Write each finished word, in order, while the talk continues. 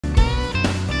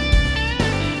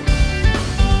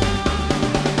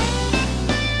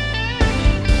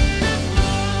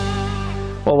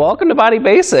welcome to Body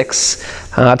Basics.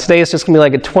 Today is just going to be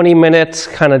like a 20-minute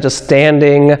kind of just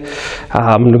standing.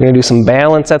 We're going to do some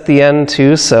balance at the end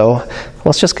too, so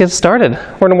let's just get started.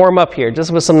 We're going to warm up here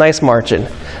just with some nice marching.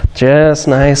 Just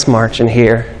nice marching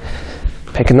here.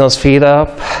 Picking those feet up.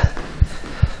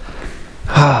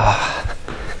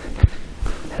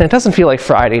 And it doesn't feel like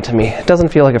Friday to me. It doesn't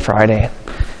feel like a Friday.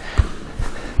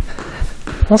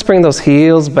 Let's bring those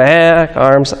heels back,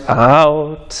 arms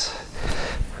out.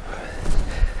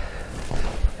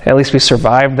 At least we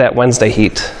survived that Wednesday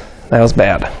heat. That was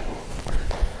bad.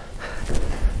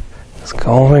 Let's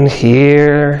go in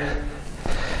here.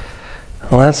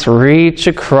 Let's reach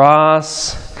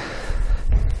across.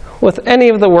 With any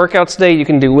of the workouts today, you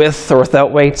can do with or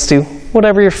without weights too.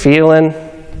 Whatever you're feeling.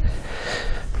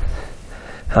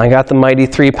 I got the mighty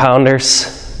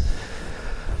 3-pounders.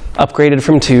 Upgraded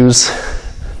from 2s.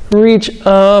 Reach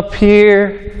up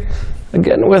here.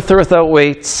 Again, with or without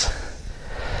weights.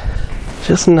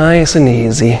 Just nice and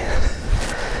easy.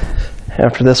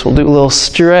 After this, we'll do a little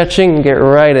stretching and get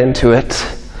right into it.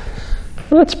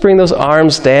 Let's bring those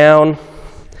arms down.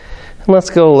 And let's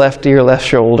go left ear, left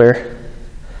shoulder.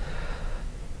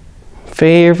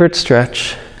 Favorite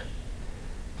stretch.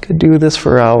 Could do this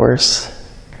for hours.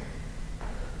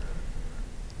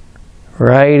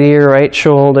 Right ear, right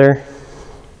shoulder.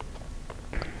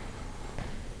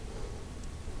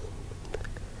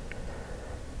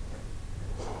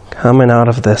 Coming out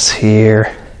of this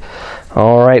here.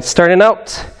 All right, starting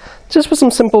out just with some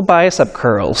simple bicep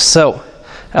curls. So,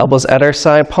 elbows at our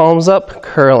side, palms up,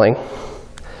 curling.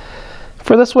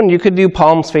 For this one, you could do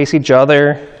palms face each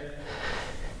other.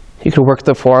 You could work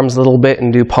the forearms a little bit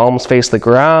and do palms face the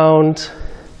ground.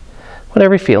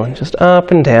 Whatever you're feeling, just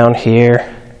up and down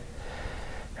here.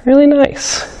 Really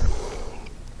nice.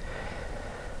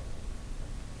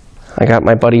 I got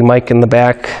my buddy Mike in the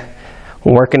back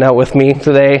working out with me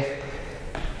today.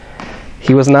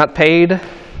 He was not paid.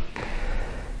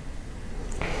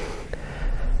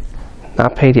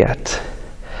 Not paid yet.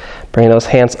 Bring those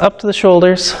hands up to the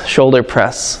shoulders, shoulder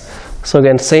press. So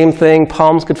again, same thing,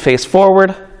 palms could face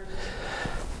forward.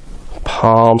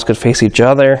 Palms could face each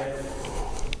other.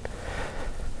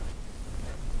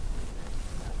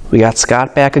 We got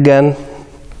Scott back again.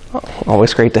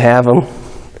 Always great to have him.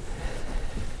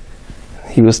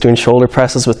 He was doing shoulder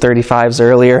presses with 35s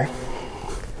earlier.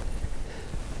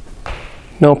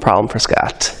 No problem for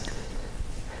Scott.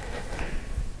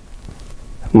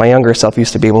 My younger self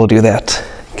used to be able to do that.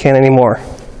 Can't anymore.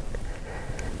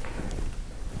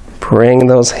 Bring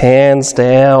those hands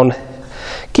down.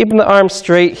 Keeping the arms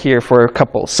straight here for a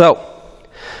couple. So,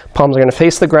 palms are going to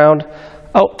face the ground,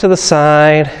 out to the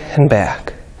side and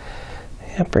back.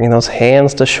 Yeah, bring those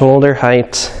hands to shoulder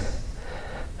height,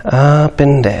 up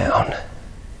and down.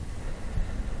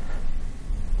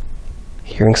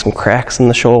 Hearing some cracks in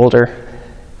the shoulder.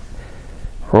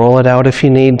 Roll it out if you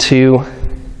need to.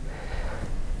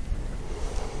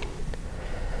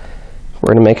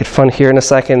 We're going to make it fun here in a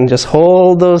second. Just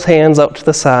hold those hands out to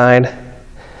the side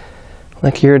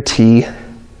like you're a T.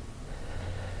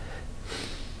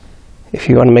 If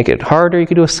you want to make it harder, you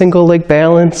could do a single leg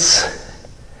balance.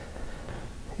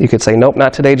 You could say, nope,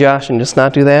 not today, Josh, and just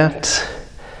not do that.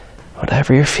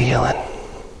 Whatever you're feeling.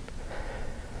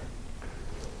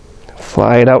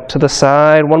 Fly it out to the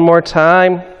side one more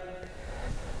time.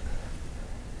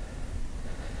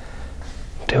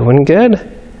 Doing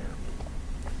good.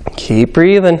 Keep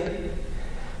breathing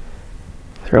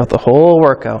throughout the whole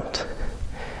workout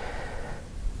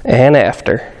and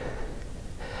after.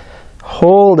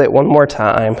 Hold it one more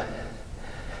time.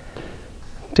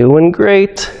 Doing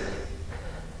great.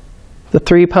 The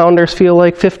 3-pounders feel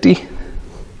like 50.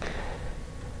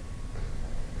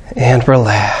 And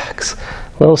relax.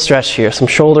 Little stretch here, some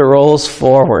shoulder rolls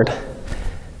forward.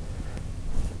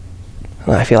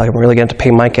 I feel like I'm really going to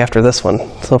pay Mike after this one.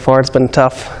 So far it's been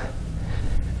tough.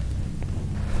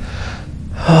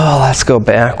 Oh, let's go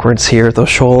backwards here with those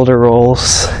shoulder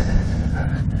rolls.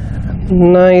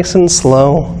 Nice and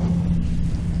slow.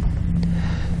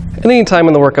 And anytime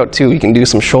in the workout too, you can do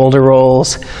some shoulder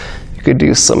rolls. You could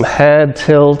do some head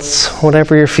tilts,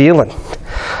 whatever you're feeling.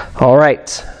 All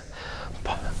right.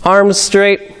 Arms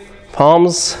straight,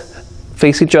 palms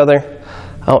face each other,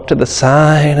 out to the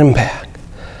side and back.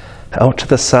 Out to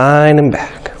the side and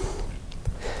back.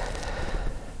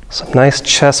 Some nice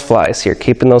chest flies here,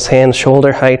 keeping those hands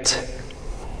shoulder height.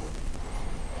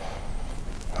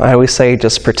 I always say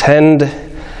just pretend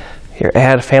you're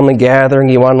at a family gathering,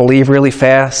 you want to leave really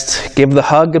fast. Give the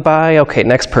hug goodbye. Okay,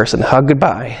 next person, hug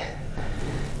goodbye.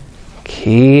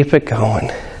 Keep it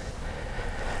going.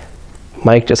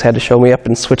 Mike just had to show me up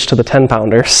and switch to the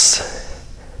 10-pounders.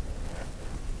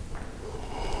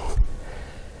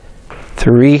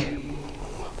 3,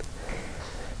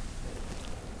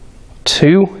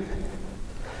 2,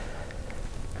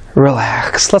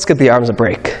 relax. Let's give the arms a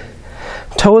break.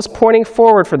 Toes pointing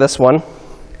forward for this one.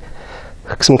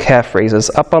 Some calf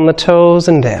raises, up on the toes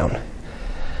and down.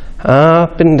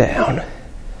 Up and down.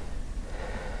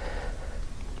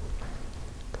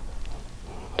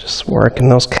 Just working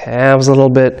those calves a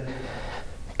little bit,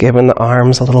 giving the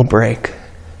arms a little break.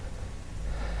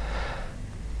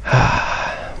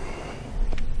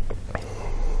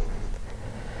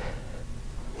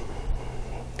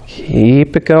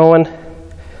 Keep it going.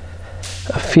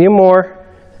 A few more.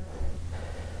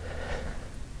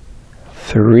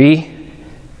 3,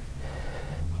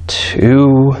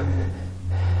 2,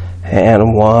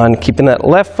 and 1. Keeping that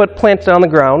left foot planted on the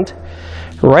ground.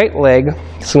 Right leg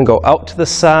is going to go out to the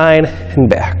side and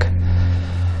back.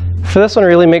 For this one,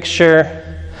 really make sure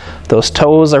those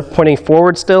toes are pointing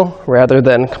forward still rather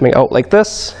than coming out like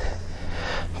this.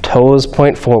 Toes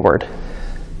point forward.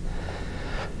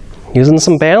 Using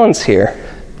some balance here.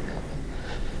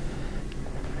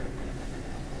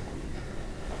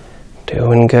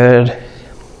 Doing good.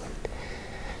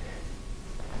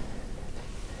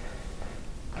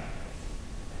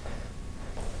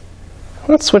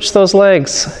 Let's switch those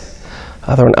legs.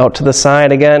 Other one out to the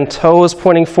side again. Toes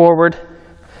pointing forward.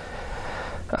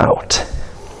 Out.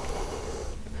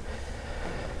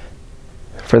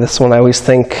 For this one, I always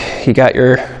think you got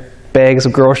your bags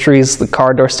of groceries, the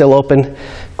car door still open,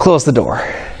 close the door.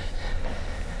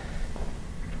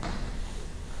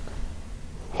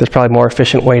 There's probably a more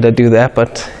efficient way to do that,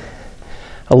 but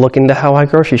I'll look into how I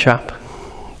grocery shop.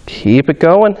 Keep it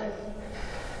going.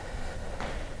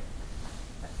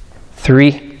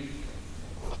 3,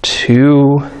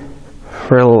 2,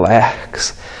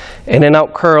 relax. In and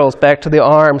out curls, back to the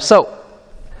arms. So,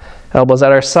 elbows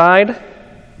at our side,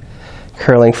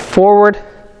 curling forward,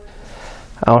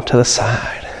 out to the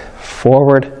side,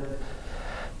 forward,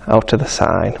 out to the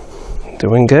side.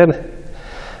 Doing good.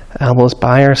 Elbows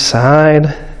by our side.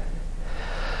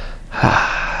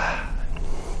 I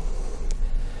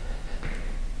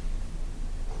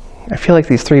feel like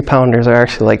these 3-pounders are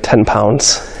actually like 10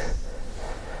 pounds.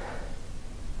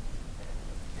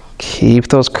 Keep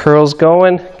those curls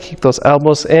going. Keep those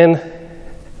elbows in.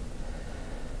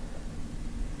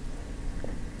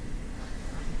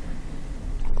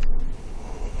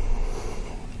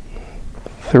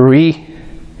 3,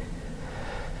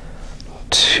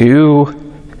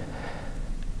 2,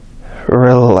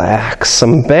 relax.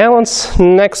 Some balance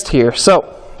next here.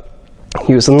 So,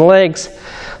 using the legs,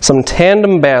 some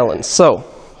tandem balance. So,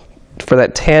 for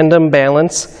that tandem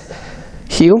balance,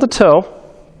 heel to toe.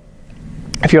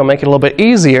 If you want to make it a little bit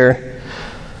easier,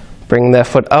 bring that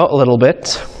foot out a little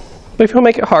bit. But if you want to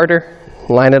make it harder,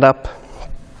 line it up.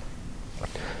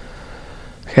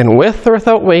 And with or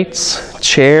without weights,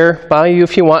 chair by you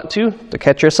if you want to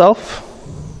catch yourself.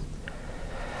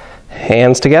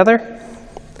 Hands together.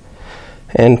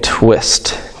 And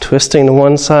twist. Twisting to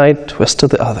one side, twist to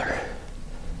the other.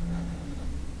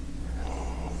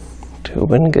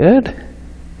 Doing good.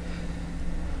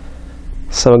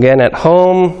 So again, at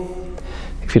home,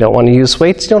 if you don't want to use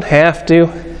weights, you don't have to.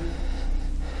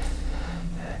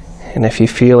 And if you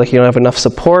feel like you don't have enough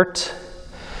support,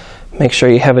 make sure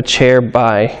you have a chair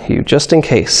by you just in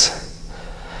case.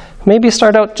 Maybe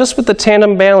start out just with the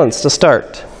tandem balance to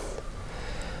start.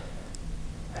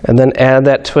 And then add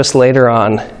that twist later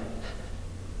on.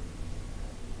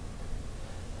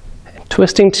 And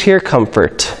twisting to your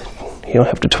comfort. You don't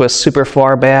have to twist super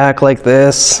far back like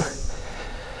this.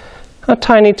 A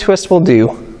tiny twist will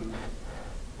do.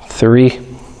 3,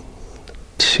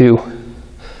 2,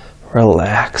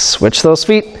 relax. Switch those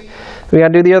feet. We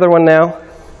gotta do the other one now.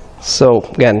 So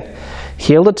again,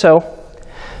 heel to toe.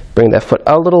 Bring that foot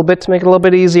out a little bit to make it a little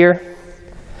bit easier.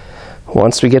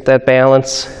 Once we get that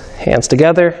balance, hands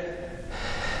together,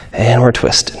 and we're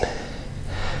twisting.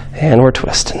 And we're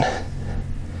twisting.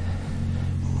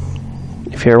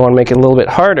 If you ever want to make it a little bit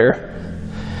harder,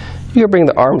 you can bring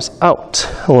the arms out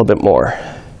a little bit more.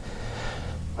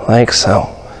 Like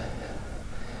so.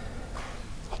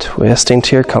 Twisting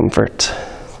to your comfort.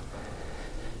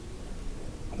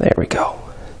 There we go.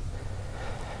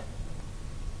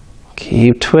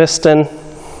 Keep twisting.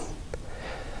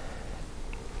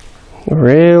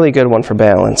 Really good one for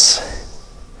balance.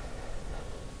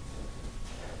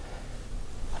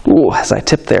 Ooh, as I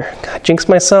tip there. I jinxed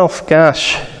myself,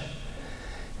 gosh.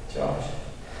 Josh.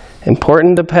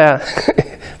 Important to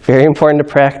very important to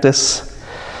practice.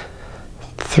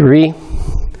 3,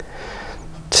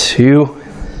 2,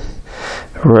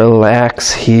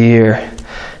 relax here.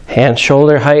 Hand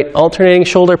shoulder height, alternating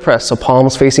shoulder press. So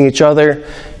palms facing each other.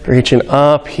 reaching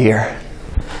up here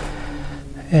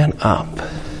and up.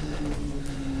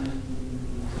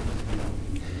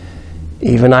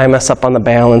 Even I mess up on the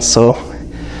balance, so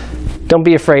don't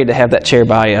be afraid to have that chair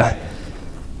by you.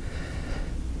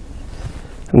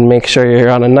 And make sure you're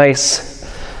on a nice,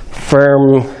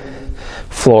 firm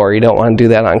floor. You don't want to do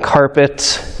that on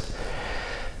carpet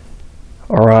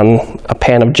or on a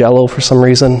pan of Jell-O for some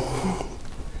reason.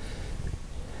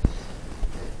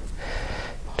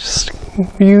 Just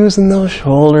using those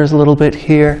shoulders a little bit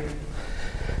here.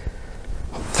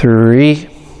 3,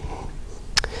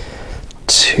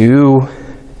 2,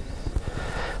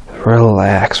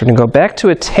 relax. We're going to go back to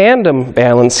a tandem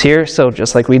balance here. So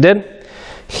just like we did,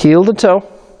 heel to toe.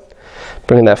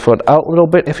 Bring that foot out a little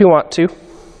bit if you want to.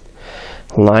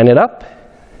 Line it up.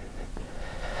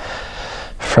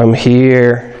 From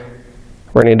here,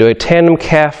 we're going to do a tandem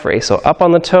calf raise. So up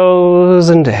on the toes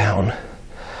and down.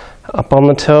 Up on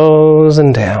the toes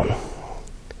and down.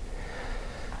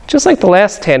 Just like the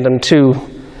last tandem too,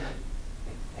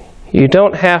 you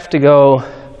don't have to go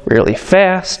really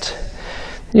fast.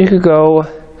 You could go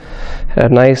at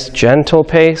a nice gentle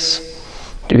pace.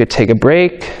 You could take a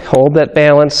break, hold that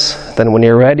balance, then when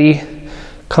you're ready,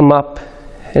 come up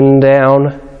and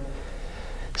down.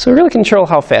 So really control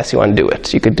how fast you want to do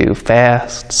it. You could do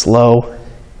fast, slow.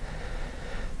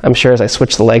 I'm sure as I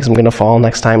switch the legs, I'm going to fall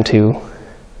next time too.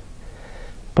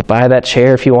 But buy that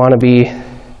chair if you want to be.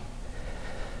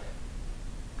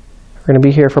 We're going to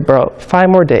be here for about 5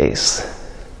 more days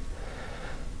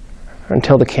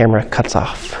until the camera cuts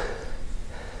off.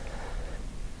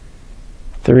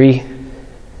 3,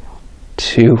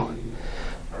 2,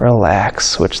 relax.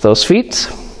 Switch those feet.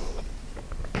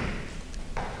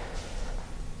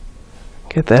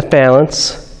 Get that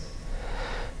balance.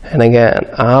 And again,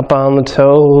 up on the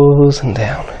toes and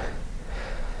down.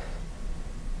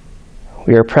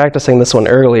 We were practicing this one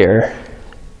earlier,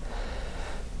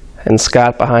 and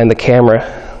Scott behind the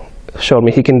camera showed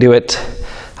me he can do it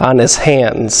on his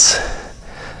hands,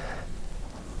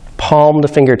 palm to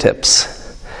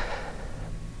fingertips.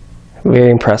 Very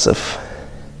impressive.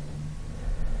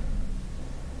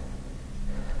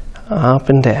 Up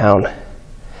and down.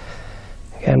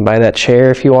 Again, by that chair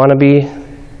if you want to be.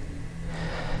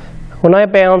 When I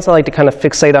balance, I like to kind of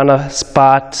fixate on a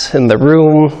spot in the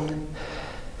room.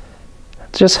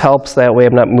 It just helps that way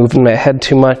I'm not moving my head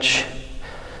too much.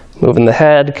 Moving the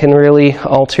head can really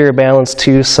alter your balance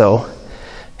too, so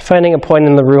finding a point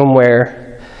in the room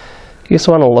where you just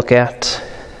want to look at.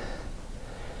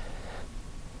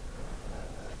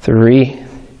 3,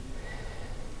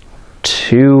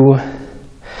 2,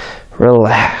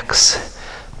 relax.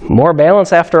 More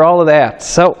balance after all of that.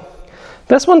 So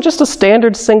this one just a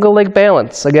standard single leg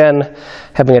balance. Again,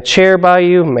 having a chair by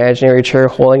you, imaginary chair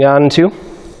holding on to,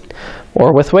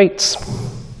 or with weights.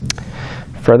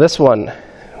 For this one,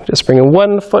 just bringing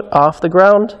one foot off the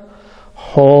ground,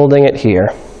 holding it here.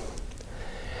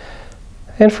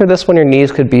 And for this one, your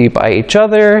knees could be by each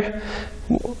other.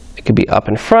 It could be up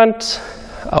in front,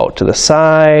 out to the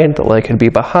side, the leg could be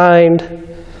behind.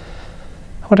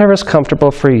 Whatever's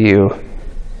comfortable for you.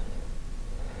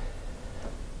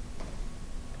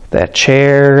 That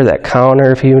chair, that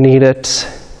counter if you need it.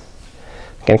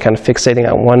 Again, kind of fixating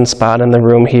on one spot in the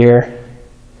room here.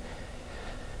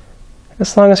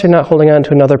 As long as you're not holding on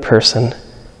to another person.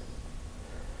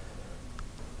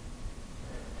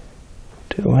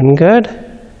 Doing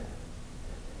good.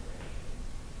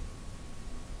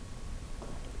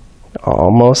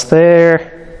 Almost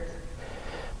there.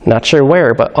 Not sure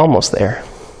where, but almost there.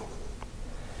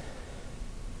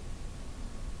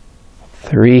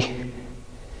 3,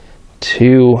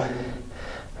 2,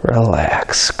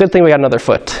 relax. Good thing we got another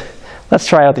foot. Let's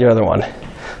try out the other one.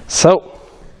 So,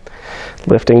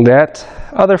 lifting that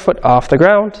other foot off the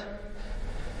ground,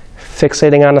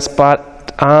 fixating on a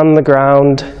spot on the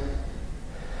ground,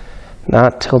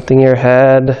 not tilting your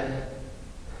head,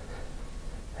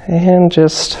 and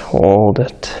just hold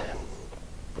it.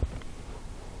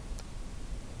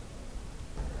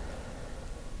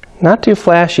 Not too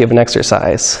flashy of an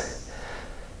exercise.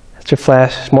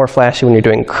 It's more flashy when you're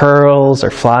doing curls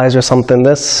or flies or something.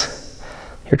 This,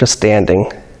 you're just standing.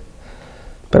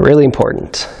 But really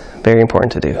important, very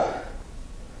important to do.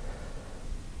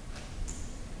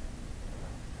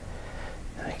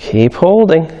 Keep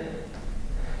holding.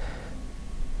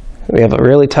 We have a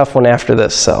really tough one after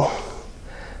this, so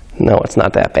no, it's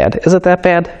not that bad. Is it that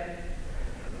bad?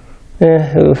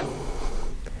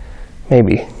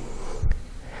 Maybe.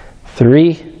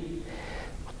 3,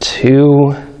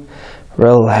 2,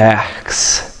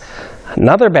 relax.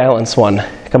 Another balance one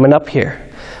coming up here.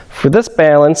 For this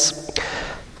balance,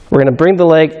 we're going to bring the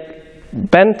leg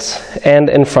bent and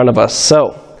in front of us.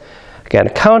 So again,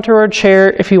 counter or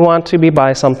chair if you want to be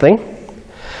by something.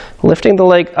 Lifting the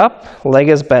leg up, leg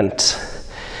is bent.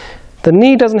 The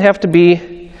knee doesn't have to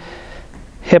be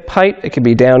hip height, it could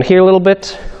be down here a little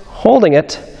bit. Holding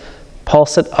it,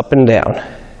 pulse it up and down.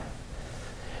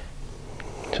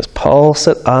 Just pulse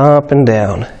it up and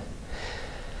down.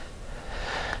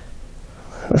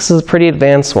 This is a pretty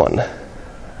advanced one.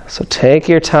 So take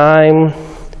your time.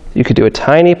 You could do a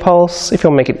tiny pulse. If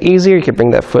you'll make it easier, you could bring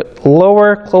that foot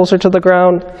lower, closer to the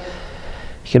ground.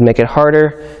 You can make it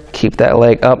harder. Keep that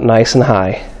leg up nice and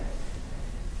high.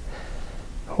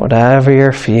 Whatever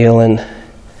you're feeling.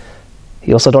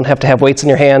 You also don't have to have weights in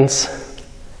your hands.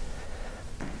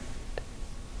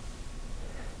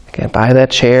 Again, by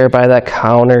that chair, by that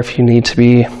counter if you need to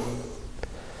be.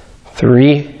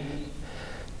 3,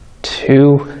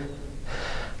 2,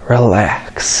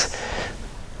 relax.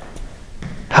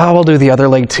 We'll do the other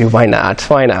leg too. Why not?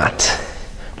 Why not?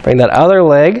 Bring that other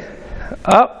leg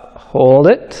up, hold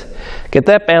it. Get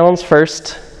that balance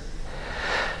first,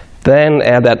 then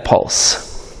add that pulse.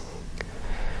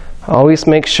 Always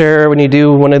make sure when you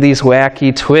do one of these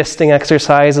wacky twisting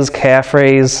exercises, calf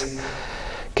raise,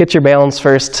 get your balance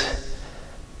first,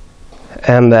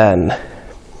 and then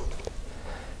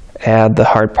add the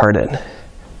hard part in.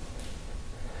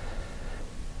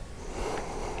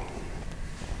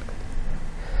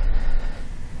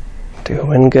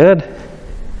 Doing good.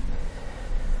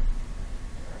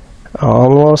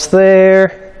 Almost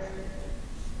there.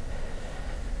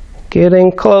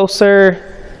 Getting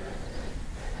closer.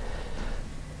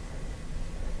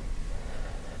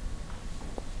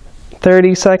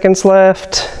 "30 seconds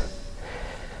left.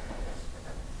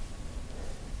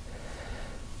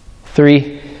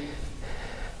 3,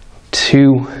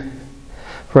 2,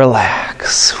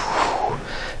 relax.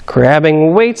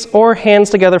 Grabbing weights or hands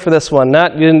together for this one,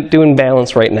 not doing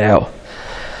balance right now.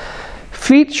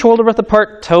 Feet shoulder width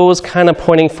apart, toes kind of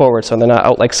pointing forward so they're not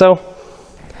out like so.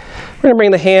 We're going to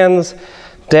bring the hands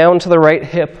down to the right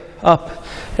hip, up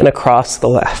and across the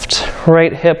left.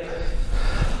 Right hip,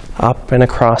 up and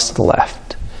across to the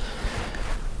left.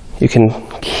 You can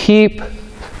keep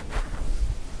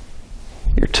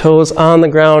your toes on the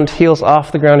ground, heels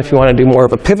off the ground if you want to do more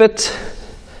of a pivot.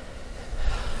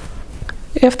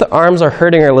 If the arms are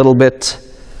hurting a little bit,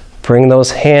 bring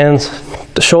those hands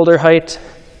to shoulder height.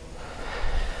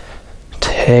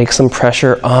 Take some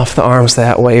pressure off the arms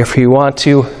that way. If you want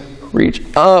to, reach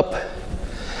up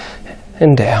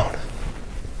and down.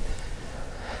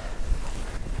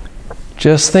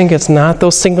 Just think it's not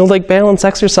those single leg balance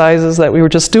exercises that we were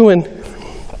just doing.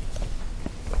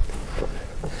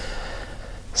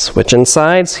 Switching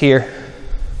sides here.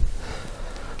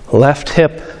 Left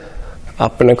hip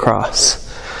up and across.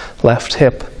 Left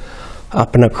hip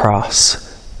up and across.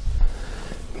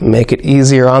 Make it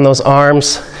easier on those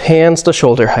arms. Hands to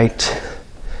shoulder height.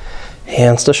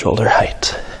 Hands to shoulder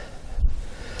height.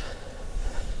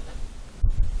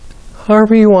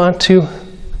 However you want to.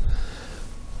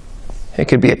 It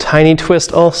could be a tiny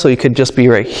twist also. You could just be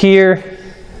right here.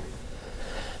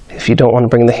 If you don't want to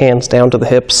bring the hands down to the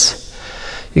hips,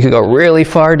 you could go really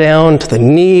far down to the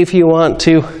knee if you want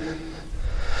to.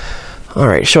 All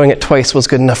right, showing it twice was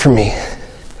good enough for me.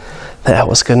 That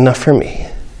was good enough for me.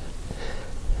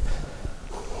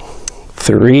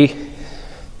 3,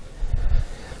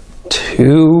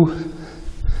 2,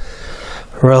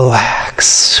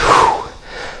 relax.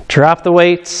 Drop the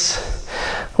weights.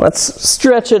 Let's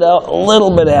stretch it out a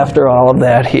little bit after all of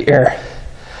that here.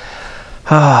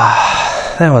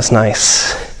 That was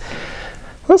nice.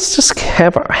 Let's just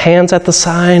have our hands at the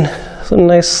side. Some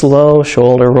nice slow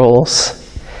shoulder rolls.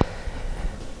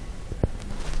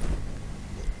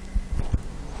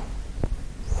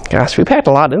 Gosh, we packed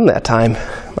a lot in that time.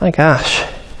 My gosh.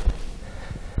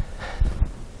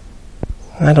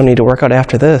 I don't need to work out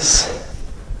after this.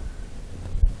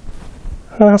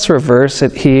 Let's reverse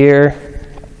it here.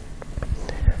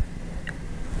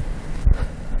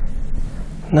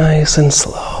 Nice and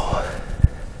slow.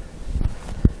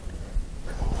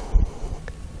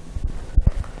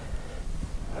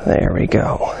 There we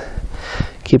go.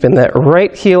 Keeping that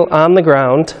right heel on the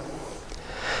ground.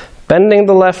 Bending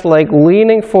the left leg,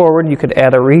 leaning forward. You could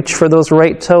add a reach for those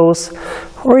right toes,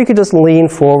 or you could just lean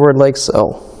forward like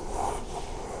so.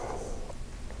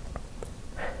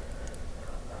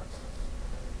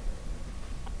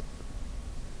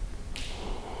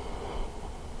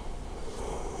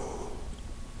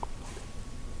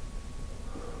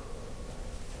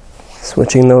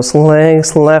 Switching those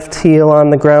legs, left heel on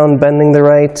the ground, bending the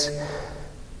right.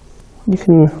 You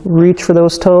can reach for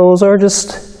those toes or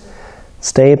just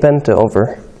stay bent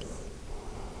over.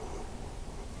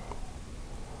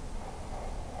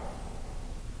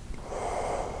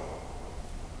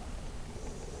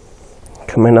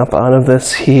 Coming up out of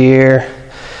this here.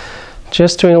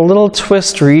 Just doing a little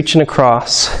twist, reaching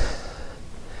across.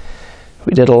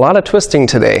 We did a lot of twisting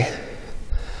today.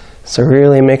 So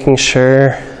really making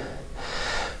sure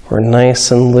we're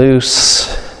nice and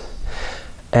loose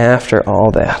after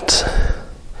all that.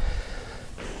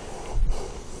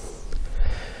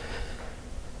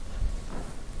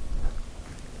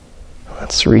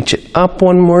 Let's reach it up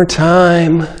one more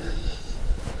time.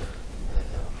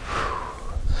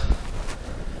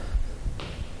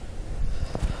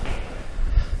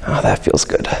 Oh, that feels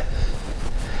good.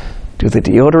 Do the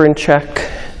deodorant check.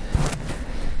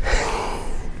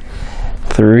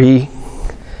 3,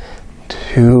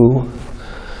 2,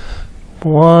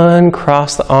 1.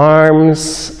 Cross the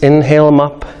arms. Inhale them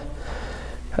up.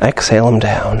 Exhale them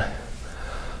down.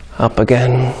 Up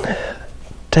again.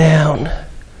 Down.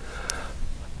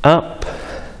 Up.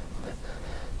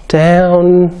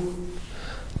 Down.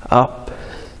 Up.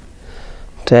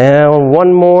 Down.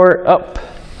 One more. Up.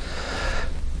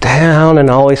 Down. And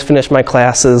always finish my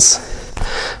classes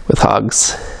with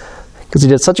hugs, because you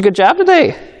did such a good job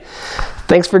today.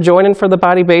 Thanks for joining for the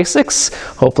Body Basics.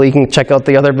 Hopefully you can check out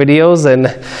the other videos and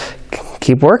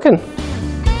keep working.